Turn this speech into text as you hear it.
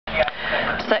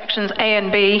sections A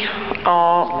and B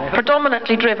are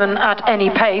predominantly driven at any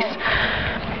pace,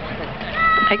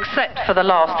 except for the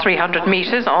last 300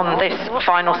 metres on this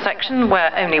final section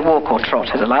where only walk or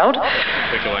trot is allowed.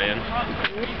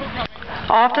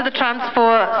 After the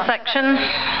transfer section,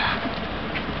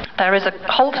 there is a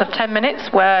halt of 10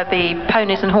 minutes where the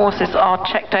ponies and horses are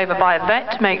checked over by a vet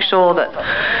to make sure that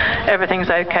everything's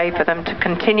okay for them to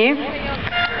continue.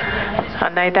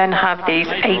 And they then have these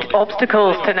 8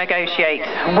 obstacles to negotiate,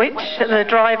 which the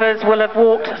drivers will have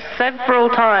walked several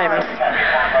times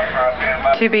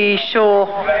to be sure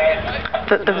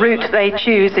that the route they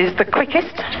choose is the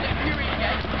quickest.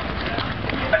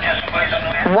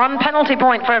 1 penalty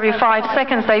point for every 5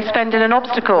 seconds they spend in an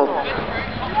obstacle.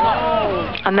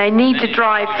 And they need to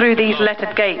drive through these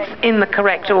lettered gates in the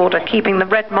correct order, keeping the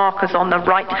red markers on the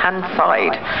right-hand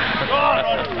side.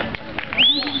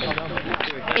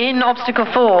 In obstacle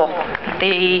 4,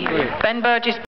 the Ben Burgess